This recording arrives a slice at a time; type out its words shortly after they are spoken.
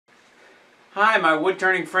Hi, my wood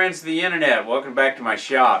turning friends of the internet. Welcome back to my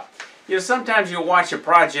shop. You know, sometimes you'll watch a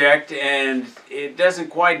project and it doesn't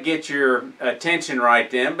quite get your attention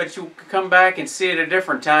right then, but you come back and see it a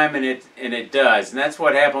different time and it does. And that's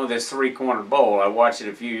what happened with this three-cornered bowl. I watched it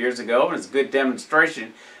a few years ago and it's a good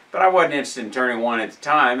demonstration, but I wasn't interested in turning one at the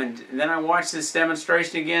time. And then I watched this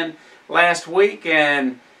demonstration again last week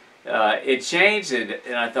and it changed it,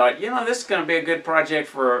 and I thought, you know, this is going to be a good project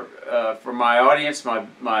for my audience,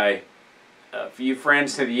 my few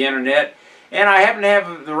friends to the internet, and I happen to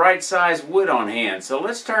have the right size wood on hand. So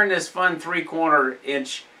let's turn this fun three-corner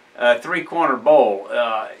bowl.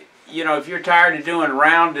 You know, if you're tired of doing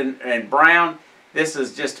round and brown, this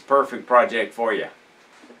is just a perfect project for you.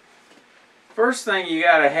 First thing you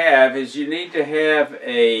got to have is you need to have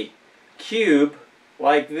a cube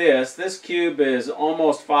like this. This cube is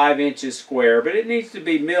almost 5 inches square, but it needs to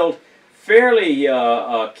be milled fairly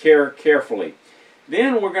carefully.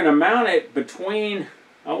 Then we're going to mount it between,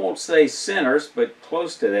 I won't say centers, but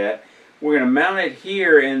close to that. We're going to mount it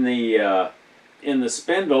here in the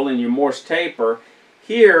spindle, in your Morse taper.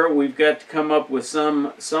 Here we've got to come up with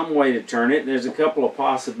some way to turn it. There's a couple of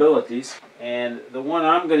possibilities, and the one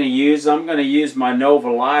I'm going to use my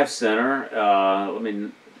Nova Live Center. Let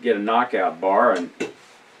me get a knockout bar and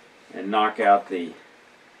knock out the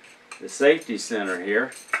safety center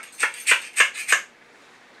here.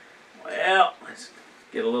 Well, let's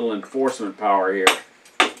get a little enforcement power here.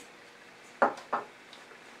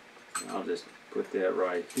 I'll just put that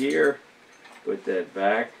right here, put that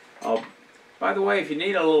back. By the way, if you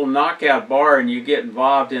need a little knockout bar and you get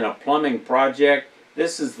involved in a plumbing project,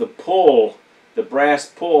 this is the pull, the brass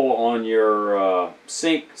pull on your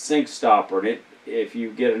sink stopper. And if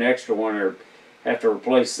you get an extra one or have to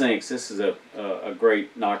replace sinks, this is a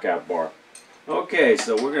great knockout bar. Okay,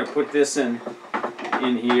 so we're going to put this in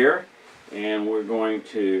here. And we're going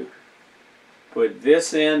to put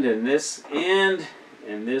this end and this end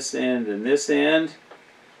and this end and this end,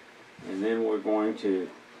 and then we're going to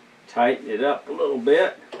tighten it up a little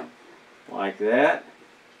bit like that.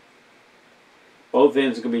 Both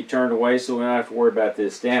ends are going to be turned away, so we don't have to worry about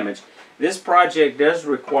this damage. This project does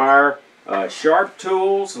require sharp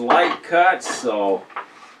tools, light cuts,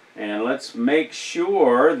 and let's make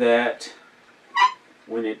sure that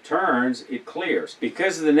when it turns, it clears.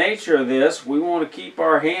 Because of the nature of this, we want to keep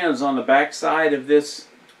our hands on the back side of this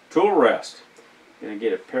tool rest. Going to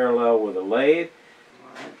get it parallel with a lathe.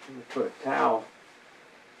 All right, I'm going to put a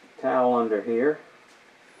towel under here.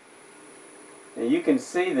 And you can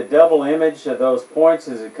see the double image of those points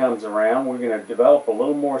as it comes around. We're going to develop a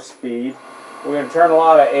little more speed. We're going to turn a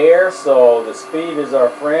lot of air, so the speed is our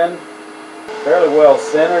friend. Fairly well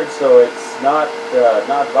centered, so it's not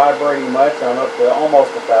vibrating much. I'm up to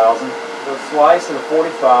almost 1,000. So slice at a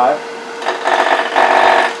 45,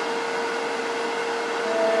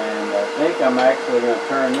 and I think I'm actually going to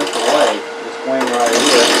turn this away, this wing right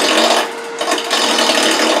here.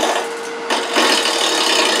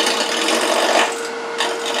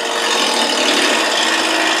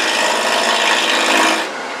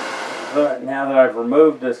 But now that I've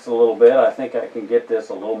removed this a little bit, I think I can get this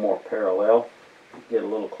a little more parallel. Get a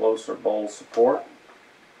little closer bowl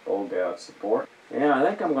gouge support. And I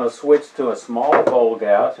think I'm going to switch to a smaller bowl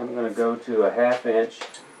gouge. I'm going to go to a 1/2 inch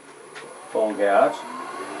bowl gouge.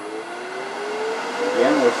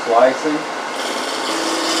 Again, we're slicing.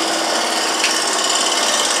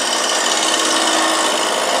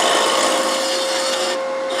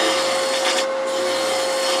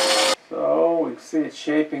 See it's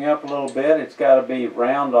shaping up a little bit. It's got to be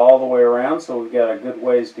round all the way around, so we've got a good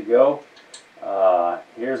ways to go.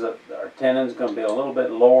 Here's our tenon's going to be a little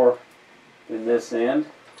bit lower than this end.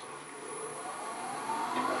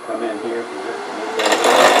 I'll come in here for just a little bit.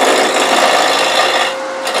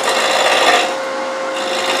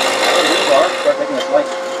 There you are. Start taking a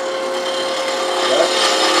slice.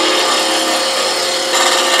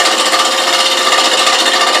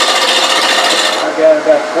 I've got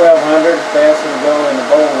about 1,200 faster to go in the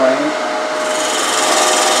bowl range.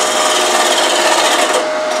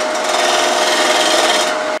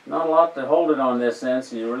 Not a lot to hold it on this end,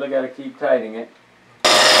 so you really got to keep tightening it.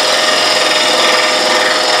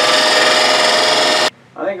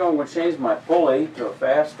 I think I'm going to change my pulley to a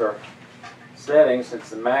faster setting, since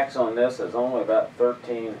the max on this is only about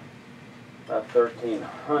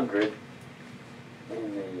 1,300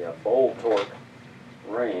 in the bowl torque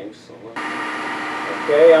range. So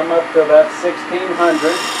okay, I'm up to about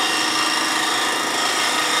 1,600.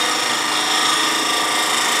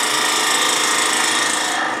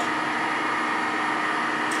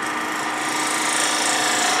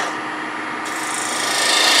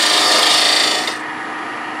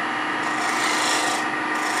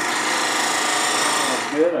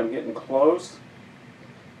 good. I'm getting close.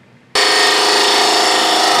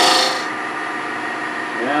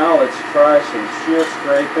 Now let's try some shear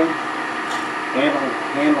scraping.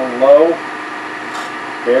 Handle low,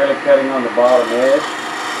 barely cutting on the bottom edge.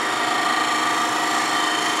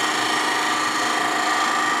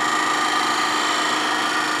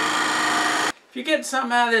 If you get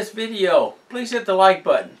something out of this video, please hit the like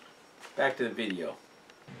button. Back to the video.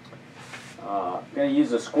 I'm going to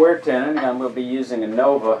use a square tenon. I'm going to be using a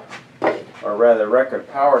Nova, or rather record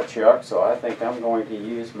power chuck, so I think I'm going to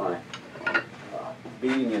use my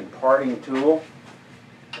beading and parting tool.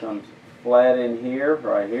 Comes flat in here,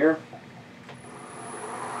 right here.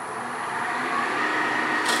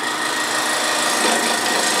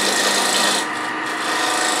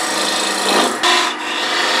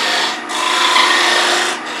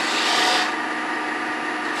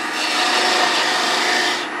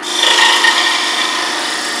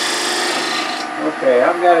 Okay,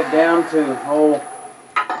 I've got it down to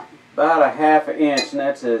about a ½ inch, and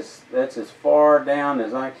that's as far down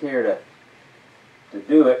as I care to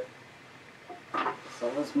do it.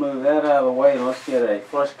 So let's move that out of the way and let's get a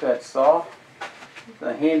flush cut saw. It's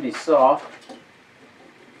a handy saw.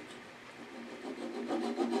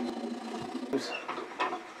 Just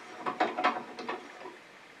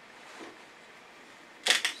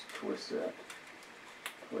twist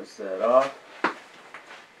that off.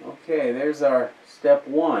 Okay, there's our step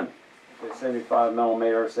one. The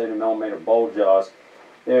 75mm or 70mm bowl jaws.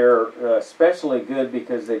 They're especially good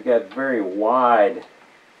because they've got very wide.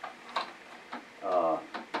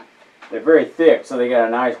 They're very thick, so they got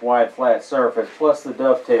a nice wide flat surface. Plus the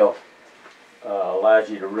dovetail allows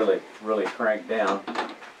you to really crank down.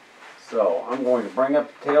 So I'm going to bring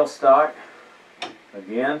up the tailstock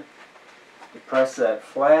again to press that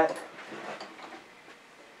flat.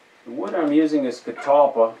 The wood I'm using is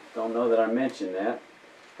catalpa. Don't know that I mentioned that.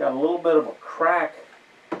 Got a little bit of a crack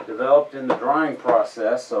developed in the drying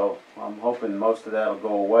process, so I'm hoping most of that will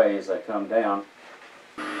go away as I come down.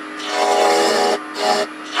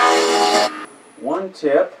 One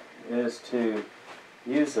tip is to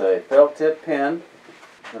use a felt tip pen.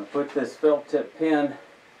 I'm going to put this felt tip pen,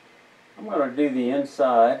 I'm going to do the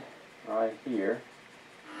inside right here.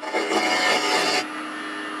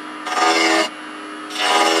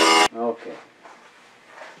 Okay,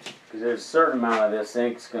 because there's a certain amount of this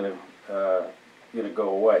ink's going to go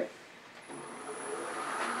away.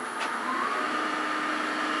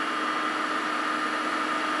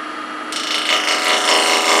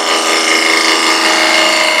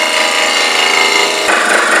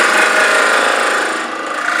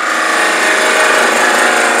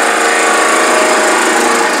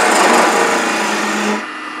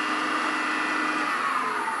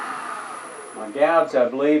 Gouge, I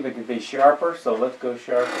believe it could be sharper, so let's go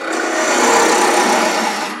sharper.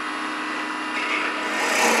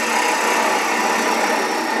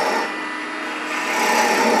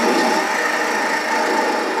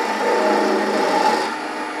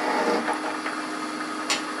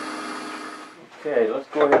 Okay, let's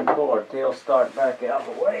go ahead and pull our tailstock back out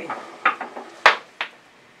of the way.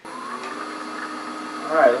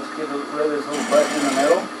 Alright, let's get rid of this little button in the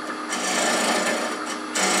middle.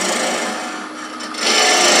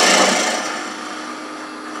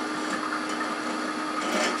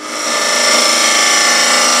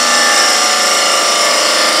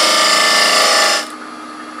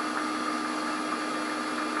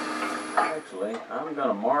 I'm going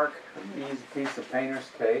to mark, I'm going to use a piece of painter's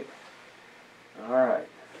tape. Alright,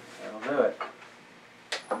 that'll do it.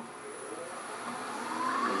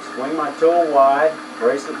 Swing my tool wide,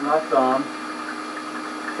 brace it with my thumb,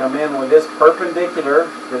 come in with this perpendicular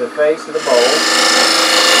to the face of the bowl.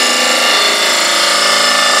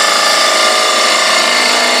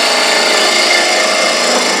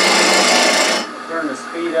 Turn the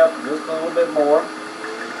speed up just a little bit more.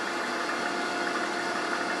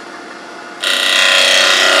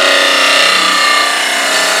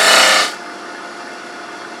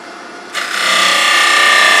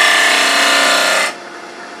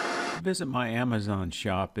 Visit my Amazon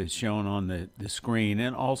shop is shown on the screen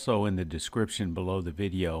and also in the description below the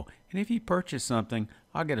video. And if you purchase something,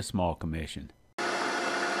 I'll get a small commission. You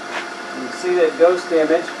can see that ghost image.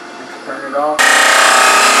 Let's turn it off.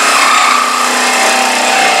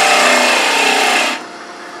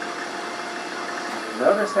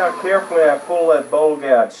 Notice how carefully I pull that bowl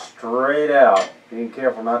gouge straight out. Being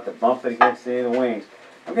careful not to bump it against any of the wings.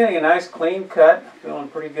 I'm getting a nice clean cut. Feeling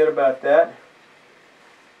pretty good about that.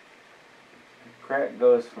 Crack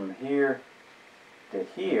goes from here to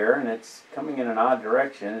here, and it's coming in an odd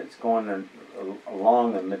direction. It's going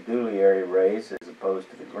along the medullary rays as opposed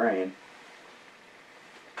to the grain.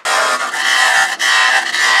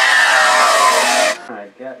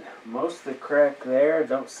 Alright, got most of the crack there.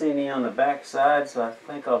 Don't see any on the back side, so I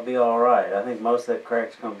think I'll be alright. I think most of that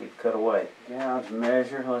crack's going to get cut away. Gouge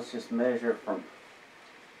measure. Let's just measure from...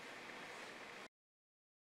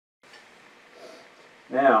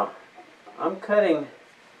 Now, I'm cutting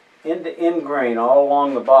into end grain all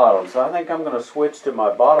along the bottom, so I think I'm going to switch to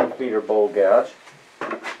my bottom feeder bowl gouge.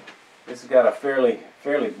 This has got a fairly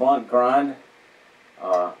blunt grind.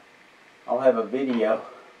 I'll have a video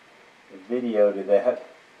to that,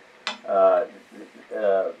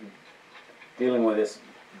 dealing with this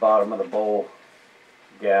bottom of the bowl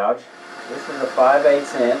gouge. This is a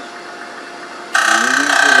 5/8 inch. Use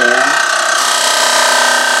it in.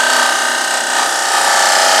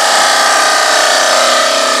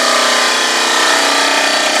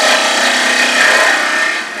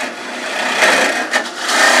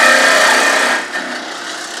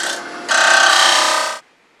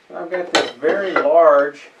 I've got this very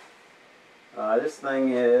large, this thing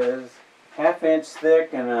is 1/2 inch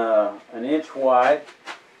thick and an inch wide.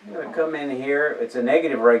 I'm going to come in here, it's a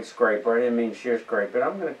negative rake scraper, I didn't mean shear scrape it.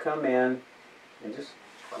 I'm going to come in and just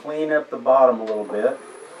clean up the bottom a little bit.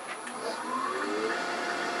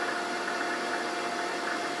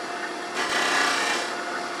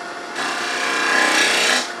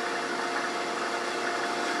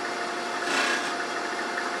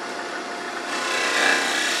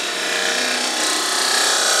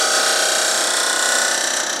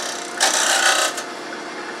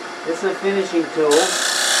 This is a finishing tool.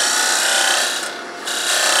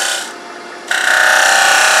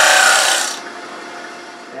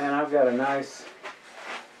 And I've got a nice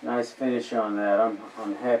finish on that.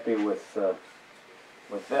 I'm happy with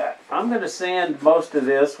that. I'm going to sand most of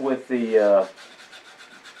this with the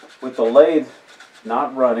lathe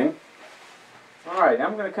not running. All right,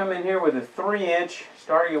 I'm going to come in here with a 3-inch,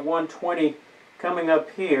 starting at 120, coming up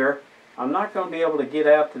here. I'm not going to be able to get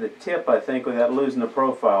out to the tip, I think, without losing the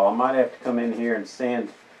profile. I might have to come in here and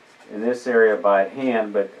sand in this area by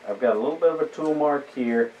hand, but I've got a little bit of a tool mark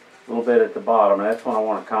here, a little bit at the bottom, and that's what I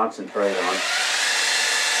want to concentrate on.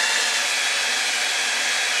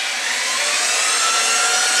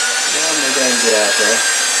 Yeah, maybe I can get out there.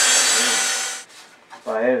 If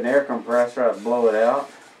I had an air compressor, I'd blow it out.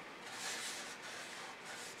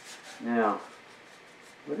 Now,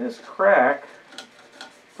 with this crack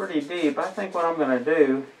pretty deep, I think what I'm going to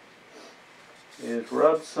do is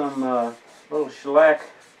rub some little shellac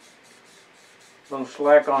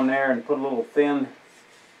on there and put a little thin,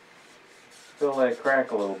 fill that crack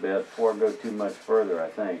a little bit before I go too much further, I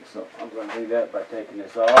think. So I'm going to do that by taking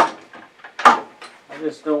this off. I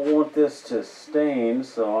just don't want this to stain,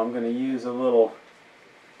 so I'm going to use a little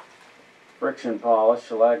friction polish,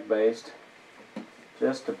 shellac based,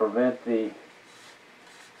 just to prevent the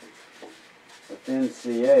thin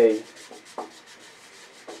CA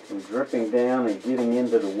from dripping down and getting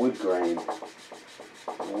into the wood grain.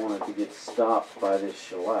 I want it to get stopped by this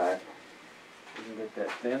shellac. You can get that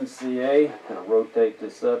thin CA. I'm going to rotate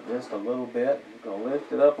this up just a little bit. I'm going to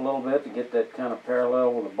lift it up a little bit to get that kind of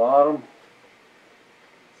parallel with the bottom.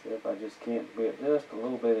 See if I just can't get just a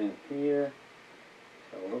little bit in here.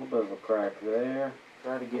 Got a little bit of a crack there.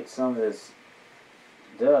 Try to get some of this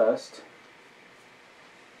dust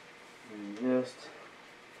and just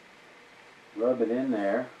rub it in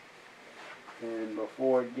there, and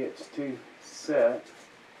before it gets too set,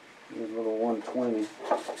 use a little 120,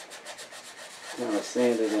 kind of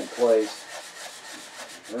sand it in place.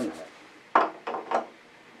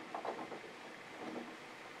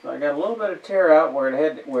 So I got a little bit of tear out where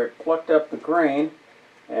it plucked up the grain,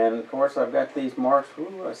 and of course I've got these marks.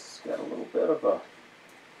 Ooh, it's got a little bit of a.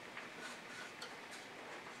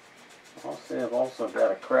 I'll see, I've also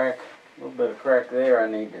got a crack. A little bit of crack there I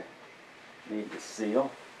need to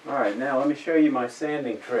seal. Alright, now let me show you my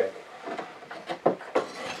sanding trick.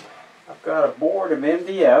 I've got a board of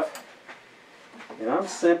MDF, and I'm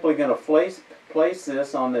simply going to place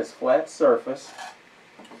this on this flat surface.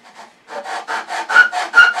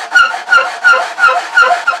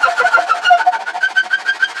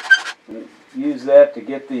 And use that to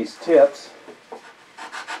get these tips.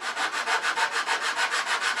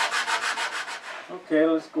 Okay,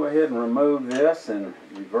 let's go ahead and remove this and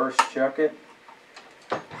reverse chuck it.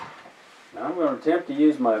 Now I'm going to attempt to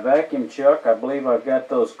use my vacuum chuck. I believe I've got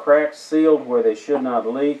those cracks sealed where they should not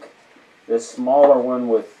leak. This smaller one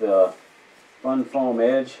with fun foam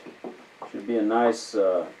edge should be a nice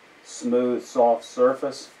smooth, soft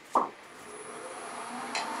surface.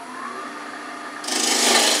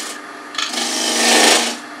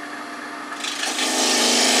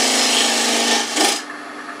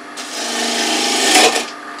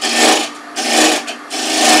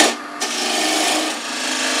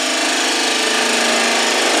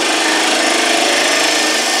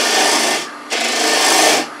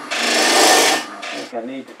 I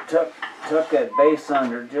need to tuck that base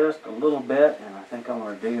under just a little bit, and I think I'm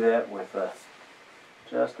going to do that with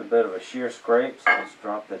just a bit of a shear scrape. So let's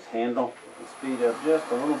drop this handle, speed up just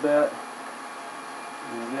a little bit,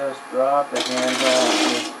 and just drop the handle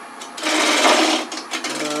and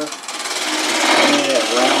just that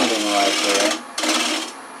rounding right there.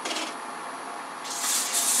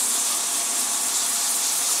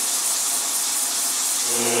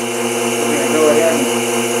 Go ahead and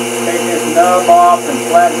take this nub off and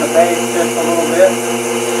flatten the base just a little bit.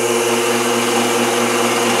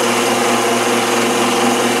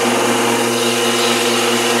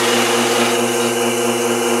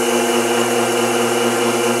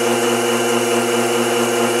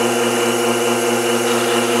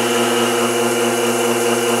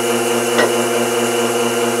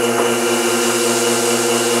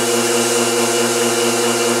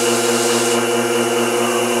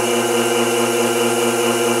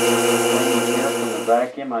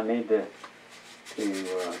 Vacuum I need to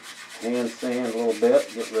hand sand a little bit,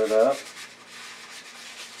 get rid of.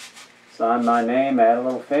 Sign my name, add a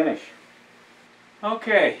little finish.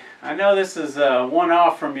 Okay, I know this is one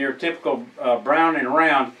off from your typical brown and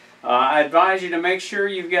round. I advise you to make sure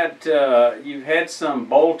you've had some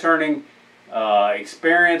bowl turning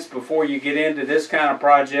experience before you get into this kind of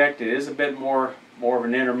project. It is a bit more of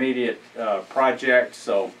an intermediate project,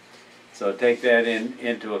 so take that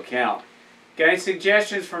into account. Got any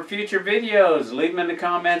suggestions for future videos? Leave them in the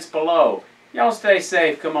comments below. Y'all stay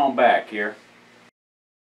safe. Come on back here.